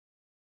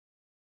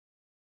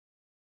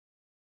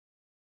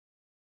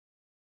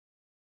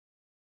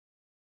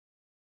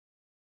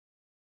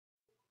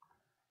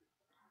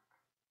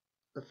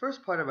The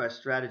first part of our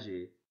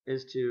strategy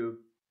is to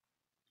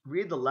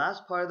read the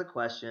last part of the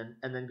question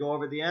and then go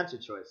over the answer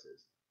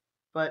choices.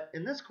 But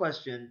in this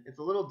question, it's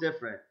a little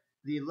different.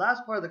 The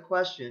last part of the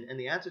question and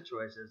the answer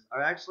choices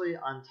are actually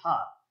on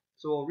top.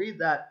 So we'll read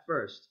that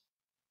first.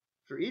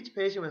 For each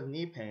patient with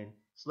knee pain,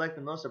 select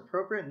the most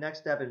appropriate next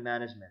step in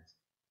management.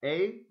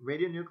 A.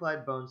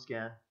 Radionuclide bone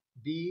scan.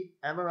 B.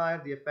 MRI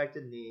of the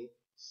affected knee.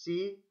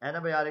 C.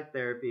 Antibiotic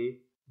therapy.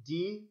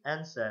 D.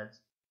 NSAIDs.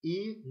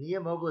 E. Knee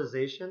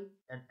immobilization.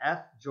 And F.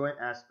 Joint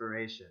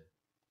aspiration.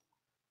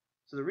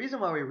 So the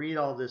reason why we read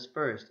all this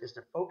first is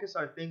to focus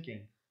our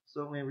thinking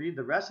so when we read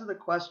the rest of the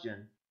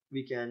question,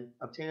 we can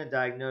obtain a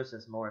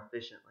diagnosis more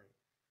efficiently.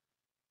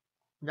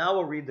 Now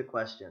we'll read the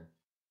question.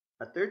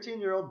 A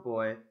 13-year-old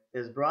boy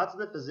is brought to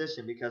the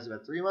physician because of a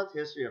 3-month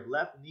history of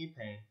left knee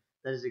pain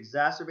that is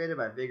exacerbated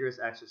by vigorous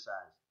exercise.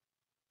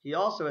 He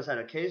also has had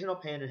occasional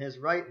pain in his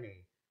right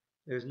knee.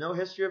 There is no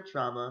history of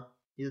trauma.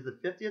 He is the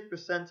 50th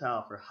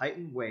percentile for height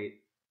and weight.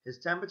 His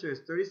temperature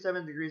is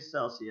 37 degrees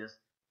Celsius.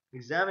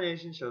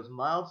 Examination shows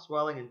mild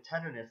swelling and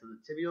tenderness of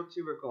the tibial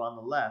tubercle on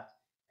the left,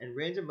 and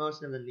range of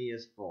motion of the knee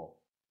is full.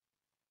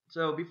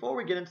 So before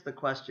we get into the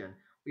question,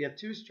 we have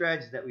two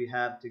strategies that we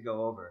have to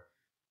go over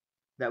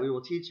that we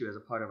will teach you as a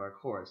part of our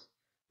course.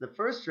 The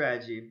first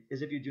strategy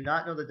is if you do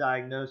not know the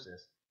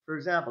diagnosis. For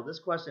example, this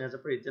question has a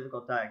pretty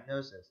difficult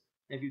diagnosis.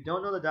 And if you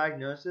don't know the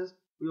diagnosis,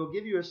 we will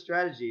give you a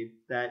strategy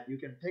that you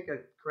can pick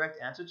a correct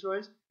answer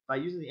choice by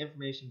using the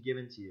information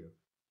given to you.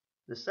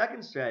 The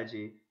second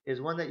strategy is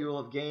one that you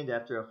will have gained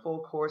after a full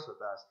course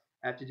with us,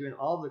 after doing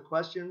all of the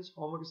questions,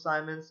 homework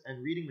assignments,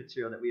 and reading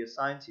material that we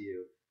assign to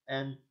you,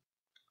 and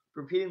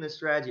repeating this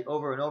strategy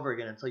over and over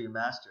again until you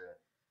master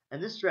it.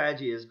 And this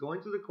strategy is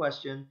going through the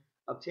question,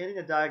 obtaining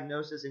a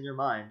diagnosis in your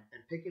mind,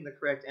 and picking the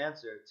correct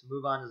answer to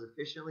move on as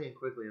efficiently and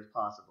quickly as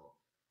possible.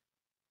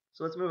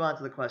 So let's move on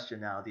to the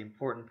question now, the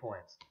important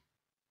points.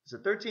 It's a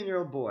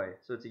 13-year-old boy,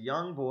 so it's a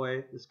young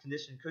boy. This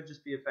condition could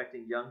just be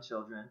affecting young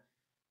children.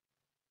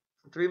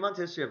 3-month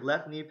history of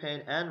left knee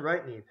pain and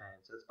right knee pain.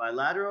 So it's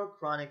bilateral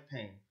chronic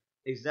pain,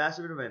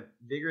 exacerbated by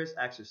vigorous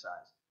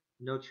exercise.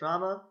 No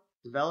trauma,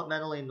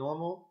 developmentally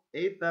normal,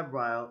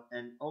 afebrile,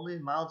 and only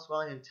mild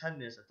swelling and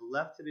tenderness at the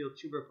left tibial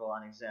tubercle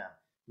on exam.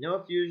 No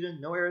effusion,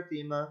 no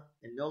erythema,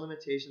 and no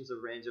limitations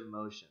of range of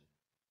motion.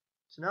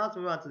 So now let's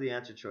move on to the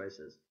answer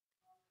choices.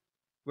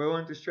 We're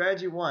going through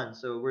strategy 1,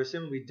 so we're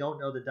assuming we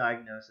don't know the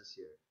diagnosis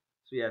here.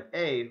 So we have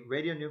A,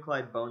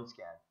 radionuclide bone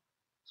scan.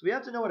 So we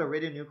have to know what a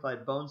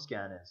radionuclide bone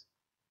scan is.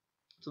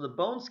 So the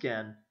bone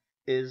scan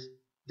is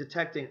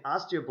detecting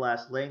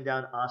osteoblasts laying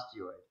down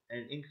osteoid,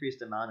 and an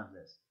increased amount of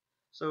this.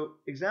 So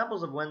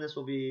examples of when this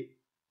will be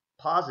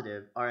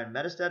positive are in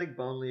metastatic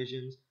bone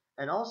lesions,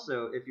 and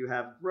also if you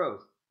have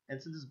growth.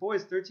 And since this boy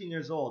is 13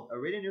 years old, a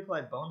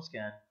radionuclide bone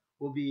scan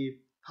will be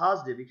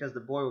positive because the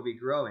boy will be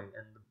growing,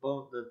 and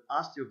the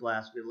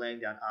osteoblasts will be laying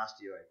down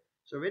osteoid.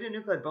 So a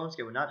radionuclide bone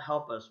scan would not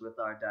help us with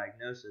our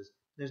diagnosis.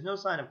 There's no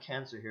sign of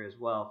cancer here as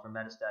well for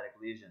metastatic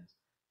lesions.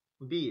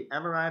 B,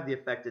 MRI of the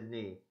affected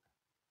knee.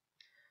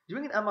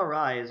 Doing an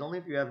MRI is only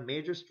if you have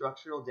major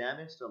structural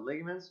damage to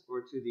ligaments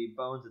or to the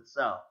bones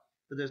itself,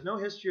 but there's no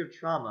history of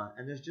trauma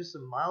and there's just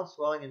some mild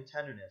swelling and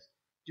tenderness.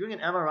 Doing an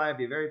MRI would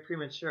be very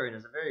premature and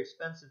is a very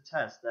expensive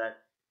test that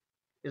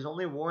is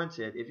only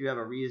warranted if you have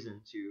a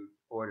reason to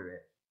order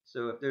it.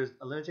 So if there's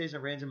a limitation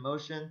of range of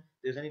motion, if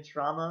there's any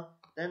trauma,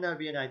 then that would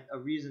be a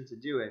reason to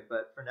do it.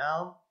 But for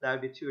now, that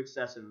would be too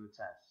excessive of a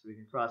test, so we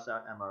can cross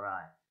out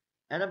MRI.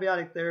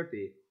 Antibiotic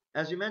therapy.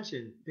 As you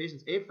mentioned,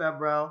 patient's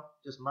afebrile,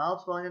 just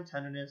mild swelling and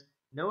tenderness,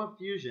 no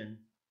effusion,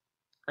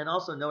 and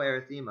also no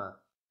erythema.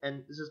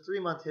 And this is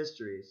 3-month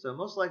history, so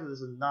most likely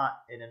this is not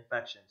an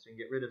infection, so you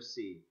can get rid of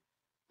C.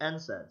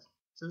 NSAIDs.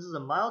 Since it's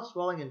a mild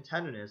swelling and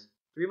tenderness,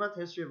 3-month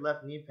history of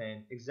left knee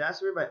pain,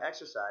 exacerbated by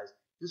exercise,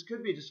 this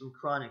could be just from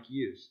chronic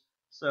use.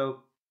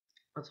 So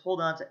let's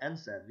hold on to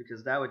NSAIDs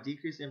because that would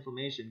decrease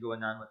inflammation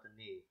going on with the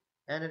knee.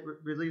 And it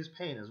relieves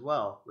pain as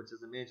well, which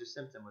is a major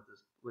symptom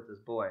with this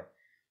boy.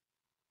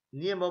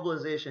 Knee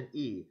immobilization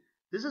E.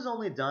 This is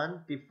only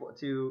done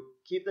to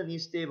keep the knee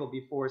stable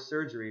before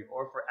surgery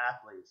or for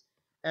athletes.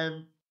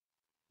 And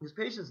this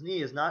patient's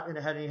knee is not going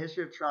to have any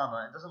history of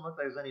trauma. It doesn't look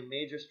like there's any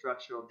major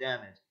structural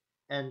damage.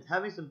 And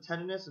having some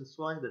tenderness and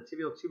swelling of the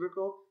tibial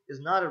tubercle is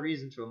not a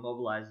reason to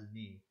immobilize the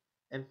knee.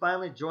 And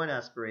finally, joint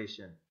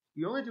aspiration.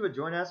 You only do a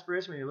joint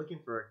aspiration when you're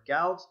looking for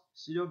gout,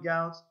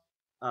 pseudogouts,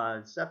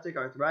 septic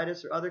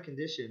arthritis, or other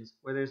conditions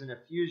where there's an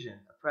effusion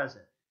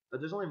present. But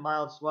there's only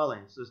mild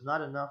swelling, so it's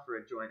not enough for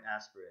a joint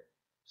aspirate.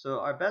 So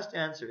our best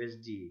answer is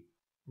D,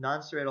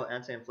 non-steroidal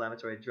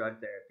anti-inflammatory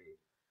drug therapy.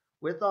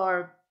 With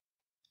our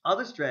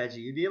other strategy,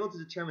 you'd be able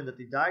to determine that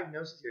the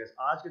diagnosis here is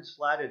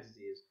Osgood-Schlatters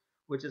disease,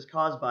 which is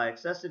caused by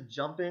excessive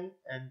jumping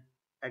and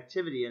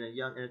activity in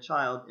a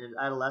child in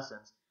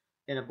adolescence,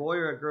 in a boy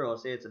or a girl,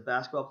 say it's a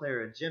basketball player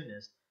or a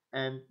gymnast,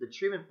 and the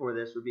treatment for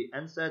this would be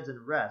NSAIDs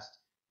and rest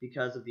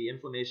because of the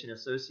inflammation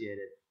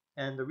associated.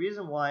 And the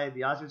reason why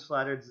the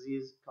Osgood-Schlatters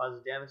disease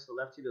causes damage to the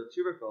left tibial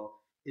tubercle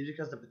is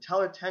because the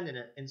patellar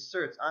tendon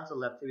inserts onto the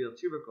left tibial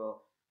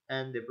tubercle,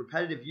 and the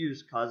repetitive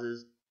use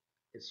causes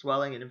It's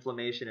swelling and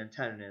inflammation and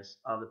tenderness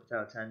of the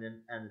patella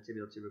tendon and the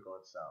tibial tubercle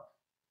itself.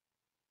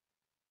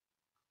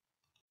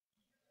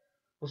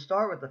 We'll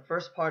start with the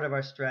first part of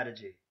our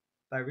strategy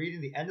by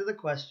reading the end of the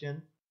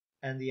question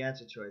and the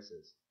answer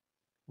choices.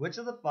 Which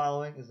of the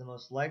following is the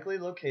most likely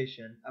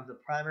location of the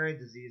primary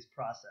disease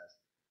process?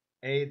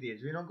 A, the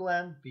adrenal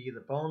gland, B,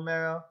 the bone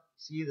marrow,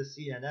 C, the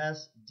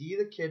CNS, D,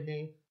 the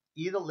kidney,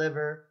 E, the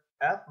liver,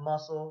 F,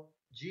 muscle,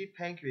 G,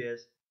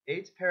 pancreas,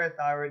 H,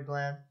 parathyroid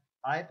gland,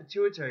 I,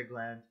 pituitary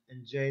gland,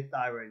 and J,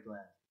 thyroid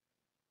gland.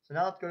 So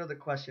now let's go to the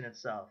question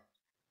itself.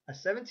 A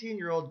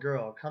 17-year-old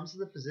girl comes to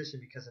the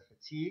physician because of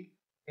fatigue,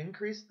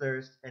 increased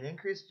thirst, and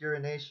increased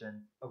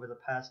urination over the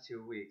past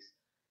 2 weeks.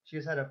 She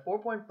has had a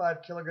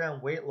 4.5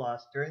 kilogram weight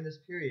loss during this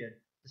period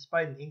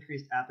despite an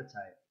increased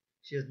appetite.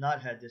 She has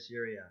not had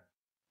dysuria.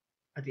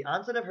 At the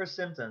onset of her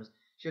symptoms,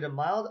 she had a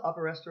mild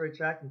upper respiratory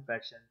tract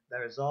infection that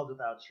resolved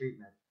without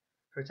treatment.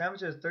 Her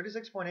temperature is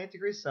 36.8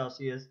 degrees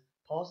Celsius,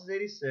 pulse is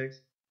 86,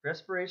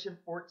 respiration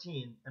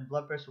 14, and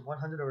blood pressure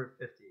 100/50.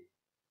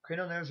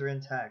 Cranial nerves are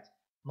intact.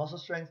 Muscle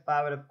strength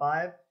 5 out of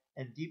 5,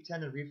 and deep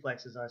tendon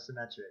reflexes are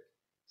symmetric.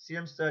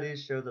 Serum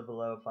studies show the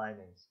below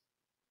findings.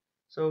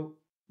 So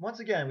once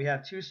again, we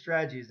have two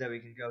strategies that we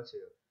can go to.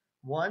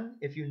 One,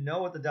 if you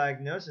know what the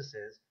diagnosis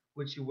is,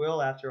 which you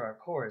will after our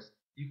course,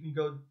 you can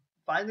go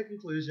find the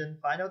conclusion,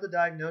 find out what the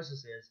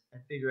diagnosis is,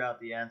 and figure out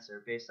the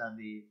answer based on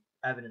the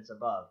evidence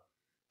above.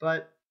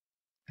 But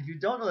if you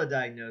don't know the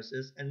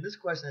diagnosis, and in this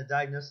question the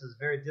diagnosis is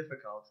very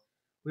difficult,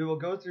 we will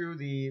go through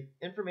the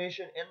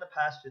information in the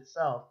passage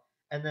itself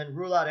and then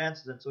rule out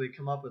answers until we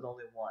come up with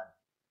only one.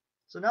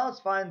 So now let's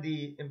find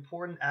the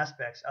important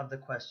aspects of the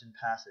question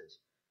passage.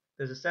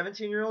 There's a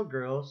 17-year-old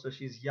girl, so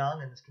she's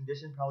young, and this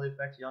condition probably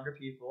affects younger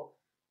people.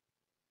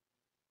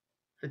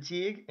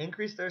 Fatigue,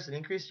 increased thirst, and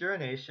increased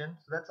urination,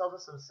 so that tells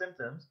us some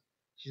symptoms.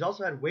 She's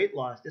also had weight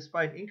loss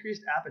despite an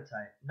increased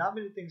appetite. Not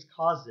many things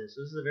cause this,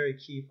 so this is a very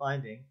key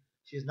finding.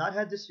 She has not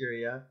had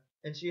dysuria,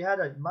 and she had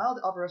a mild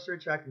upper respiratory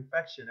tract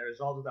infection that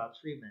resolved without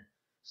treatment.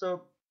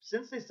 So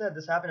since they said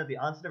this happened at the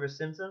onset of her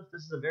symptoms,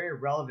 this is a very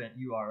relevant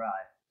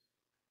URI.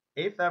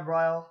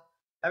 Afebrile,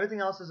 everything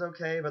else is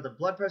okay, but the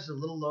blood pressure is a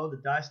little low, the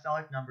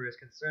diastolic number is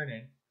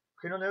concerning.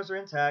 Cranial nerves are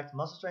intact,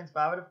 muscle strength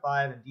 5 out of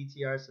 5, and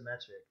DTR is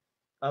symmetric.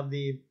 Of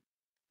the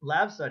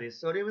lab studies,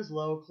 sodium is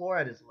low,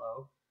 chloride is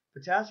low,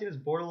 potassium is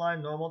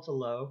borderline normal to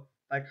low,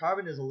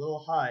 bicarbonate is a little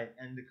high,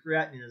 and the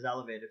creatinine is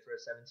elevated for a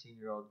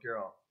 17-year-old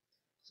girl.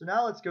 So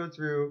now let's go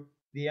through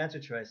the answer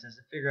choices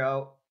and figure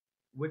out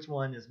which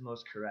one is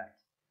most correct.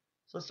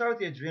 So let's start with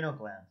the adrenal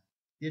gland.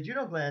 The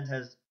adrenal gland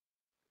has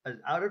an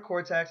outer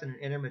cortex and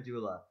an inner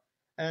medulla.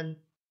 And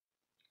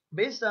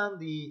based on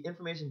the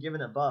information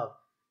given above,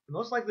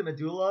 most likely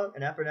medulla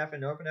and epinephrine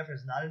and norepinephrine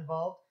is not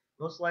involved.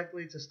 Most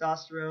likely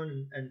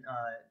testosterone and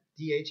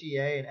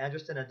DHEA and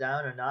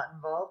androstenedione are not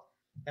involved.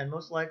 And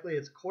most likely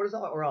it's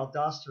cortisol or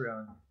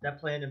aldosterone that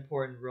play an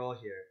important role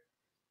here.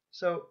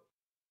 So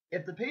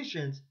if the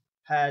patient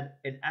had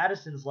an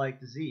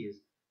Addison's-like disease,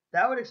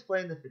 that would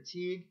explain the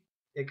fatigue.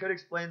 It could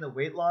explain the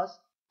weight loss.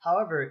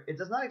 However, it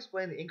does not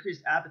explain the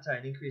increased appetite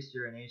and increased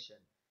urination.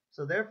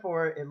 So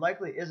therefore, it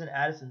likely isn't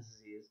Addison's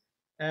disease.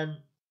 And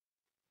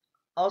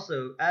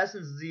also,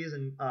 Addison's disease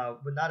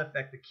would not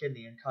affect the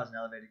kidney and cause an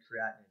elevated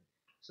creatinine.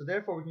 So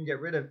therefore, we can get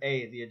rid of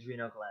A, the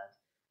adrenal gland.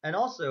 And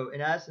also,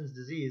 in Addison's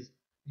disease,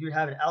 you'd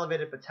have an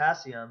elevated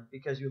potassium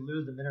because you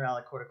lose the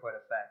mineralocorticoid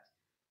effect.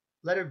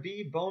 Letter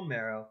B, bone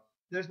marrow.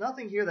 There's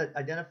nothing here that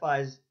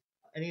identifies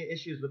any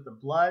issues with the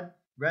blood,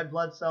 red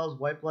blood cells,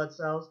 white blood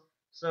cells.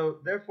 So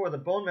therefore, the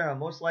bone marrow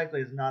most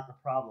likely is not the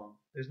problem.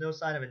 There's no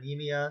sign of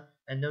anemia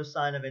and no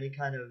sign of any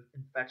kind of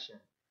infection,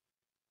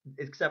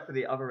 except for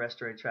the upper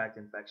respiratory tract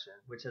infection,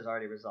 which has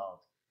already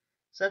resolved.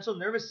 Central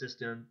nervous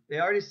system, they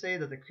already say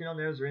that the cranial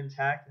nerves are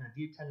intact and the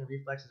deep tendon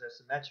reflexes are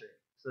symmetric.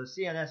 So the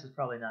CNS is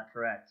probably not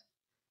correct.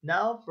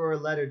 Now for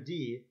letter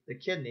D, the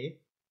kidney.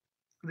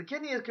 The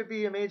kidney could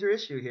be a major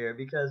issue here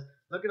because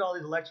look at all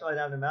these electrolyte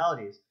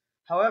abnormalities.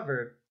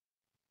 However,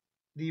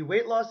 the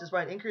weight loss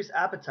despite increased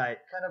appetite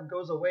kind of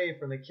goes away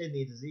from a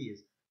kidney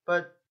disease.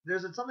 But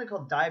there's something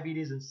called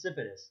diabetes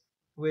insipidus,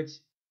 which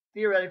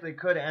theoretically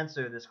could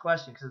answer this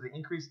question because of the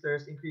increased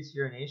thirst, increased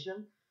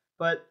urination.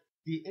 But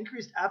the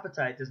increased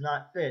appetite does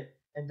not fit,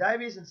 and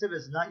diabetes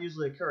insipidus does not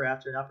usually occur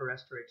after an upper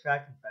respiratory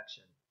tract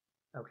infection.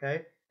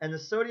 Okay? And the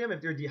sodium,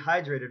 if you're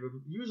dehydrated,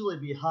 would usually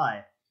be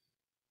high.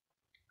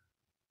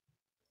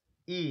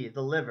 E,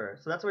 the liver.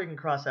 So that's why we can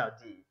cross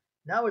out D.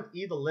 Now with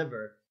E, the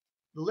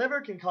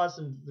liver can cause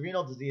some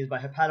renal disease by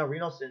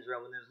hepatorenal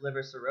syndrome when there's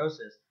liver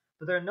cirrhosis.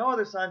 But there are no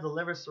other signs of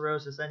liver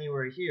cirrhosis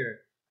anywhere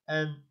here.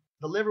 And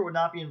the liver would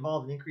not be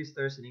involved in increased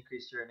thirst and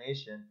increased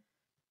urination.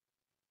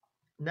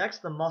 Next,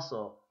 the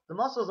muscle. The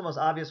muscle is the most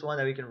obvious one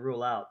that we can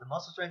rule out. The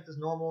muscle strength is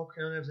normal,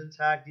 cranial nerves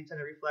intact, deep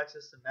tendon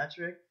reflexes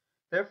symmetric.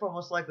 Therefore,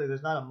 most likely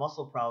there's not a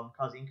muscle problem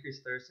causing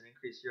increased thirst and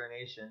increased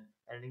urination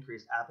and an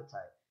increased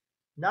appetite.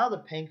 Now the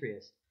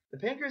pancreas. The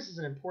pancreas is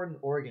an important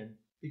organ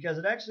because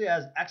it actually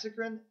has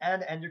exocrine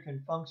and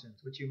endocrine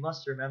functions, which you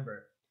must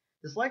remember.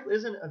 This likely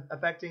isn't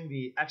affecting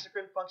the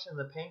exocrine function of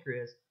the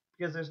pancreas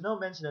because there's no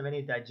mention of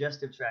any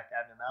digestive tract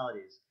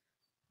abnormalities.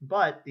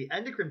 But the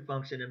endocrine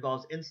function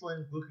involves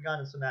insulin, glucagon,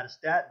 and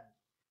somatostatin,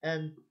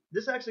 and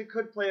this actually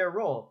could play a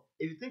role.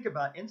 If you think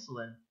about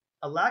insulin,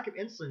 a lack of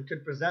insulin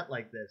could present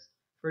like this.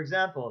 For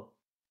example,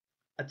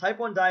 a type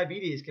 1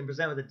 diabetes can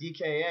present with a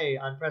DKA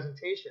on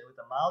presentation with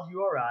a mild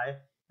URI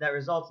that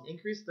results in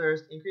increased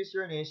thirst, increased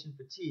urination,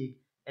 fatigue,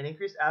 and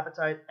increased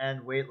appetite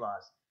and weight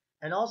loss.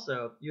 And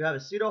also, you have a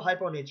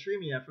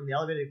pseudohyponatremia from the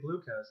elevated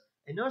glucose.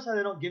 And notice how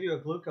they don't give you a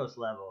glucose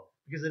level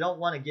because they don't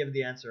want to give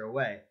the answer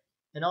away.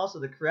 And also,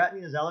 the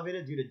creatinine is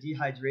elevated due to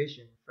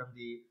dehydration from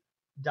the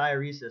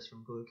diuresis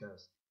from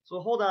glucose. So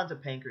we'll hold on to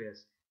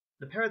pancreas.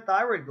 The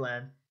parathyroid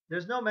gland,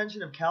 there's no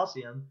mention of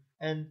calcium,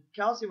 and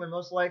calcium would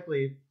most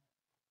likely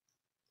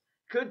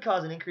could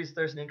cause an increased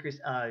thirst and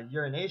increased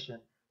urination,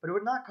 but it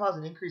would not cause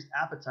an increased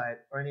appetite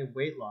or any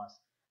weight loss.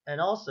 And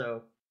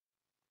also,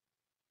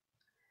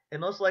 it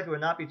most likely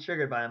would not be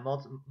triggered by a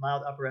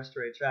mild upper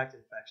respiratory tract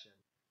infection.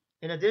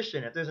 In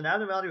addition, if there's an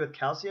abnormality with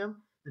calcium,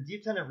 the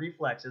deep tendon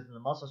reflexes and the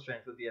muscle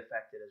strength would be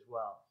affected as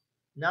well.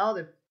 Now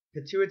the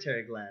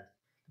pituitary gland.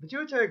 The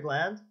pituitary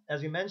gland,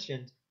 as we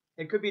mentioned,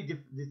 it could be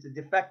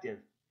defective,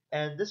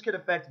 and this could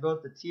affect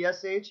both the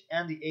TSH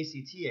and the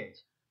ACTH.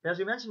 But as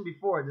we mentioned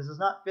before, this does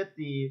not fit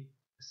the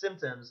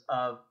symptoms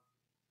of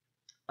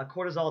a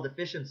cortisol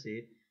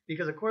deficiency,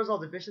 because a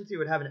cortisol deficiency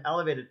would have an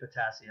elevated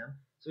potassium,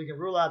 so we can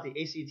rule out the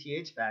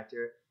ACTH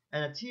factor,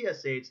 and a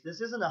TSH,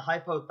 this isn't a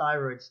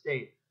hypothyroid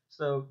state.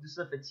 So this is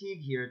a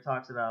fatigue here, it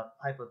talks about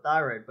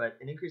hypothyroid, but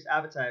an increased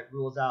appetite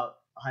rules out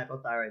a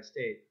hypothyroid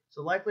state.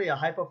 So likely a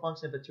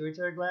hypofunctioning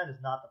pituitary gland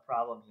is not the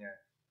problem here.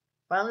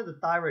 Finally, the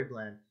thyroid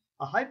gland.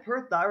 A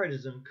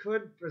hyperthyroidism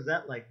could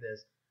present like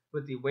this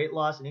with the weight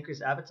loss and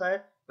increased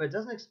appetite, but it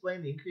doesn't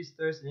explain the increased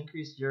thirst and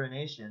increased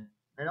urination,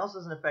 and it also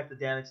doesn't affect the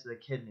damage to the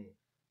kidney.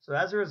 So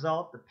as a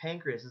result, the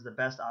pancreas is the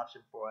best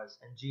option for us,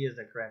 and G is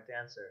the correct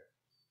answer.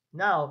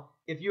 Now,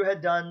 if you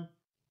had done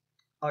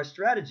our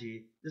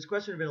strategy, this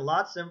question would have been a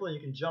lot simpler, and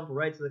you can jump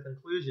right to the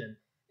conclusion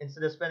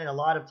instead of spending a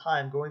lot of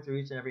time going through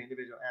each and every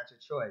individual answer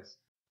choice.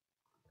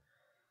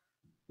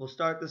 We'll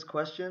start this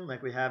question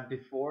like we have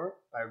before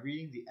by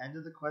reading the end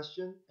of the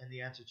question and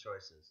the answer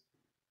choices.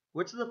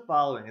 Which of the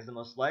following is the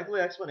most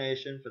likely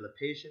explanation for the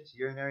patient's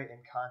urinary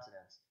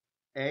incontinence?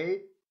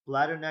 A.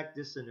 Bladder neck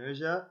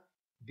dyssynergia.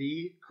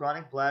 B.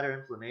 Chronic bladder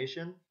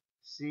inflammation.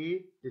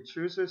 C.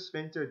 Detrusor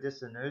sphincter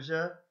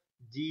dyssynergia.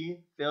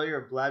 D. Failure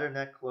of bladder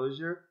neck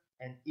closure.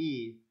 And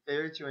E.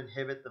 Failure to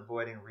inhibit the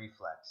voiding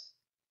reflex.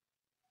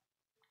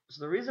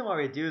 So the reason why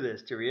we do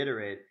this, to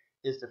reiterate,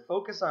 is to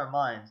focus our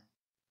mind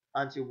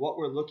onto what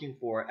we're looking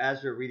for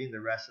as we're reading the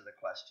rest of the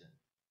question.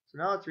 So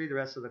now let's read the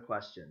rest of the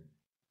question.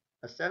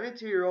 A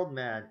 72-year-old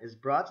man is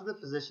brought to the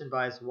physician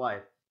by his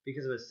wife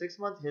because of a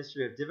 6-month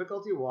history of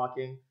difficulty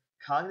walking,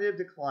 cognitive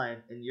decline,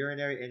 and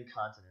urinary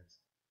incontinence.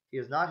 He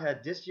has not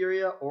had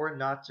dysuria or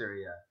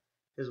nocturia.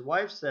 His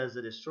wife says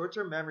that his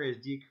short-term memory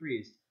is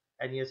decreased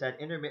and he has had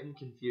intermittent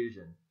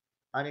confusion.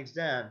 On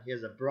exam, he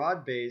has a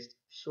broad-based,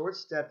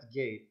 short-stepped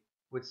gait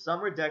with some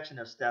reduction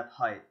of step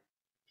height.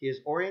 He is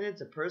oriented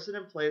to person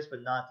and place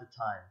but not to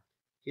time.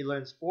 He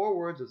learns 4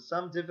 words with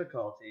some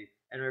difficulty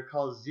and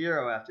recalls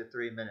 0 after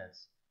 3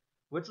 minutes.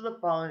 Which of the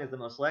following is the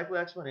most likely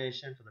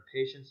explanation for the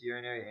patient's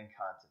urinary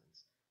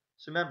incontinence?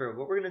 So remember,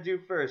 what we're going to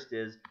do first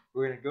is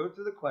we're going to go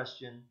through the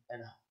question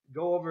and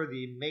go over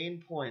the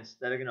main points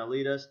that are going to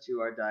lead us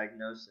to our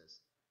diagnosis.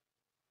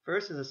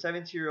 First is a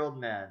 72-year-old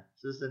man.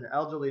 So this is an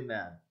elderly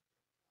man.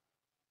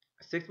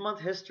 6-month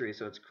history,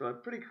 so it's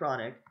pretty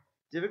chronic.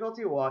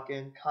 Difficulty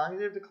walking,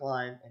 cognitive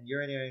decline, and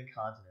urinary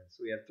incontinence.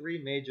 So we have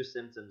 3 major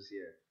symptoms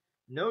here.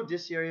 No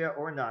dysuria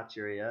or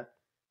nocturia.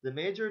 The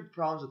major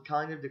problems with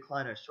cognitive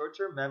decline are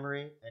short-term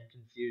memory and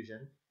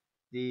confusion.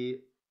 The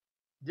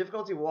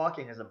difficulty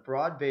walking is a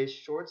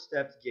broad-based,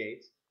 short-stepped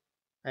gait,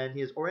 and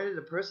he is oriented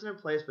to person and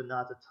place but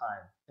not to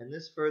time. And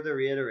this further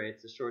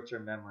reiterates the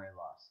short-term memory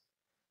loss.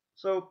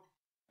 So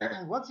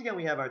once again,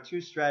 we have our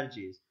 2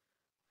 strategies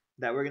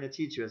that we're going to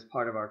teach you as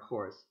part of our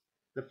course.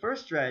 The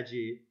first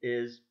strategy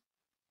is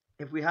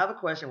if we have a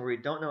question where we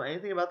don't know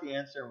anything about the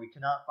answer and we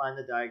cannot find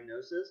the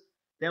diagnosis,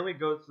 then we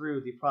go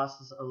through the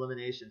process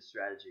elimination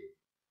strategy.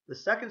 The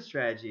second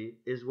strategy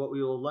is what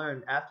we will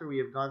learn after we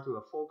have gone through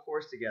a full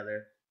course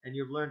together and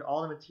you've learned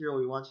all the material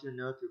we want you to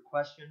know through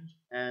questions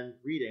and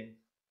reading,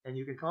 and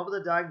you can come up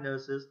with a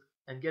diagnosis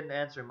and get an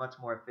answer much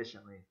more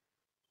efficiently.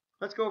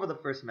 Let's go over the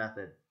first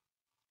method.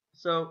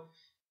 So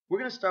we're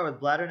going to start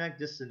with bladder neck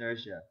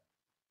dyssynergia.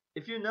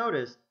 If you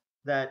notice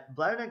that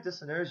bladder neck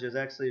dyssynergia is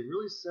actually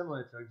really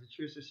similar to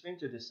detrusor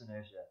sphincter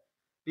dyssynergia,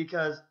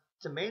 because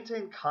to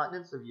maintain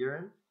continence of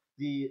urine,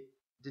 the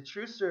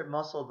detrusor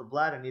muscle of the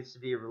bladder needs to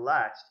be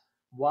relaxed,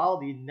 while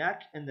the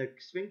neck and the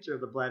sphincter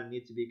of the bladder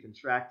need to be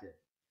contracted.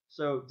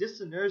 So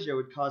dyssynergia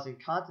would cause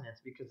incontinence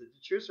because the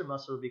detrusor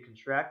muscle would be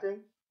contracting,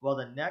 while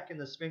the neck and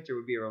the sphincter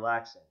would be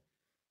relaxing.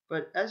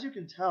 But as you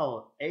can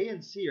tell, A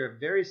and C are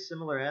very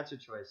similar answer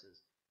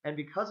choices, and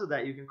because of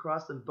that you can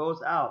cross them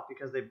both out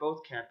because they both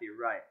can't be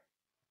right.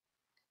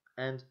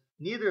 And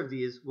Neither of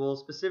these will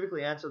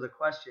specifically answer the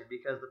question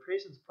because the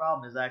patient's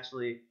problem is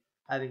actually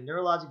having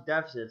neurologic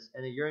deficits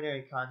and a urinary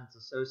incontinence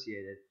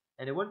associated,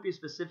 and it wouldn't be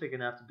specific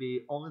enough to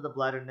be only the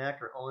bladder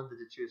neck or only the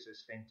detrusor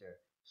sphincter.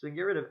 So we can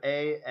get rid of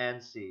A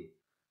and C.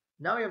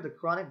 Now we have the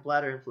chronic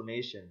bladder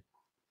inflammation.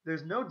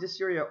 There's no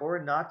dysuria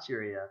or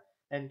nocturia,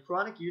 and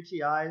chronic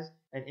UTIs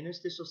and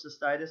interstitial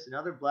cystitis and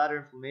other bladder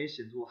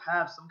inflammations will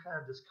have some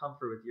kind of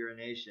discomfort with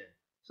urination,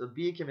 so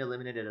B can be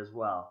eliminated as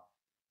well.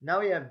 Now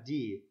we have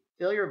D,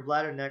 failure of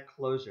bladder neck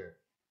closure.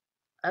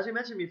 As we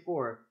mentioned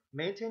before,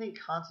 maintaining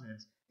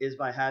continence is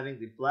by having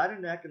the bladder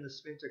neck and the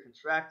sphincter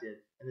contracted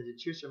and the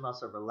detrusor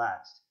muscle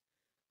relaxed.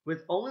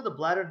 With only the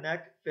bladder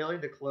neck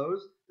failing to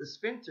close, the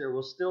sphincter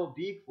will still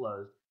be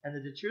closed and the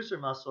detrusor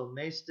muscle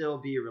may still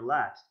be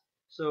relaxed.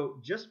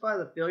 So just by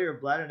the failure of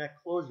bladder neck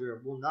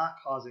closure will not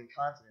cause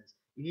incontinence.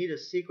 You need a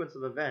sequence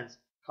of events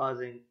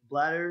causing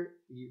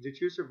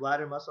detrusor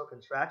bladder muscle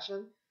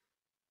contraction,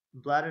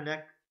 bladder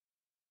neck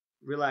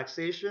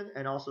relaxation,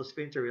 and also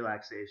sphincter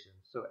relaxation.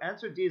 So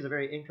answer D is a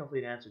very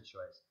incomplete answer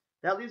choice.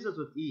 That leaves us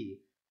with E.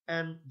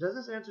 And does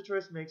this answer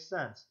choice make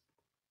sense?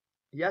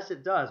 Yes,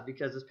 it does,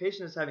 because this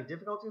patient is having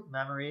difficulty with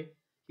memory,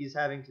 he's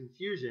having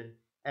confusion,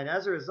 and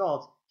as a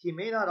result, he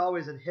may not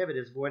always inhibit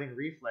his voiding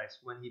reflex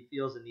when he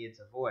feels the need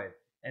to void,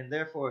 and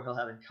therefore he'll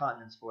have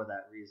incontinence for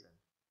that reason.